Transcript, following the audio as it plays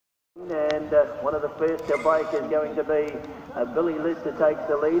And one of the first to break is going to be Billy Lister takes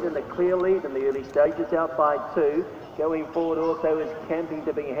the lead, and the clear lead in the early stages, out by 2. Going forward also is Camping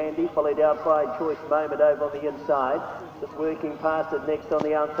to Be Handy, followed out by Choice Moment over on the inside. Just working past it next on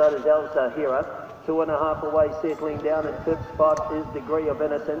the outside is Elsa Hera. 2.5 away, settling down in 5th spot is Degree of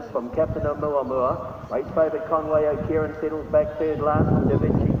Innocence from Captain Omoto. Race favourite Conway O'Kieran settles back 3rd last from Da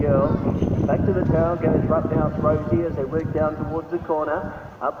Vinci Girl. Back to the tail goes Roughhouse Rosie as they work down towards the corner.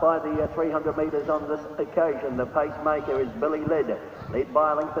 Up by the 300 metres on this occasion, the pacemaker is Billy Led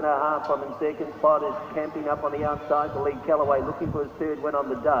by a length and a half. From in 2nd spot is Camping up on the outside. The lead Callaway looking for his 3rd win on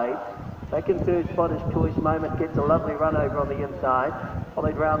the day. Back in 3rd spot is Choice Moment, gets a lovely run over on the inside.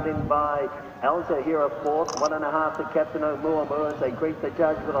 Followed round in by Elsa Hera 4th, 1.5 to Captain Omoto as they greet the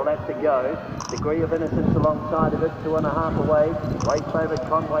judge with a lap to go. Degree of Innocence alongside of it, 2.5 away. Race favourite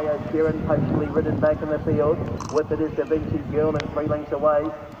Conway O'Kieran patiently ridden back in the field. With it is Da Vinci Girl, and 3 lengths away.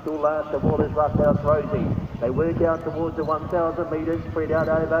 Still last of all is Roughhouse Rosie. They work out towards the 1,000 metres, spread out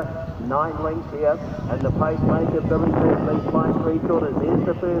over 9 lengths here. And the pacemaker, Billy Led, leads by 3/4. There's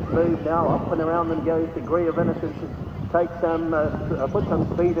the first move now. Up and around them goes Degree of Innocence. Put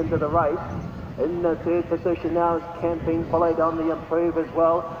some speed into the race. In 3rd position now is Camping, followed on the improve as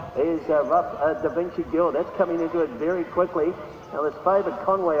well is Da Vinci Girl. That's coming into it very quickly. Now this favourite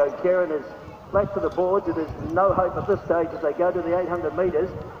Conway O'Kieran is flat to the boards. It is no hope at this stage as they go to the 800 metres.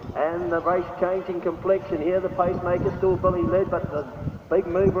 And the race changing complexion here. The pacemaker still Billy Led, but the big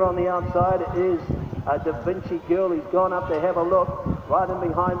mover on the outside is Da Vinci Girl. He's gone up to have a look. Right in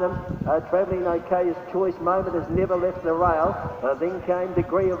behind them, travelling okay is Choice Moment, has never left the rail. Then came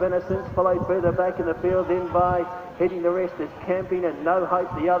Degree of Innocence, followed further back in the field. Then by heading the rest is Camping and No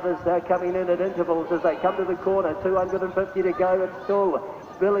Hope. The others are coming in at intervals as they come to the corner. 250 to go. It's still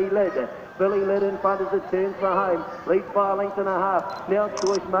Billy Led. Billy Led in front as it turns for home. Leads by a length and a half. Now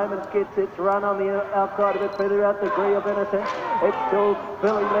Choice Moments gets its run on the outside of it. Further out, Degree of Innocence. It's still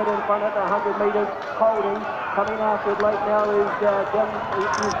Billy Led in front at the 100 metres. Holding. Coming after it late now is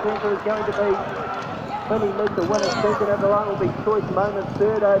centre is going to be Billy Led. The winner 2nd over the line will be Choice Moments.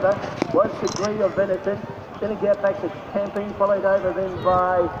 3rd over was Degree of Innocence. Going to get back to Camping, followed over then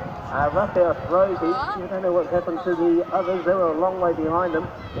by Roughhouse Rosie. I don't know what happened to the others. They were a long way behind them,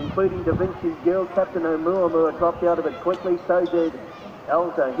 including Da Vinci Girl. Captain Omoto dropped out of it quickly. So did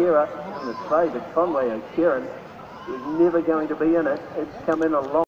Elsa Hera. And the favourite Conway O'Kieran, who's never going to be in it. It's come in a long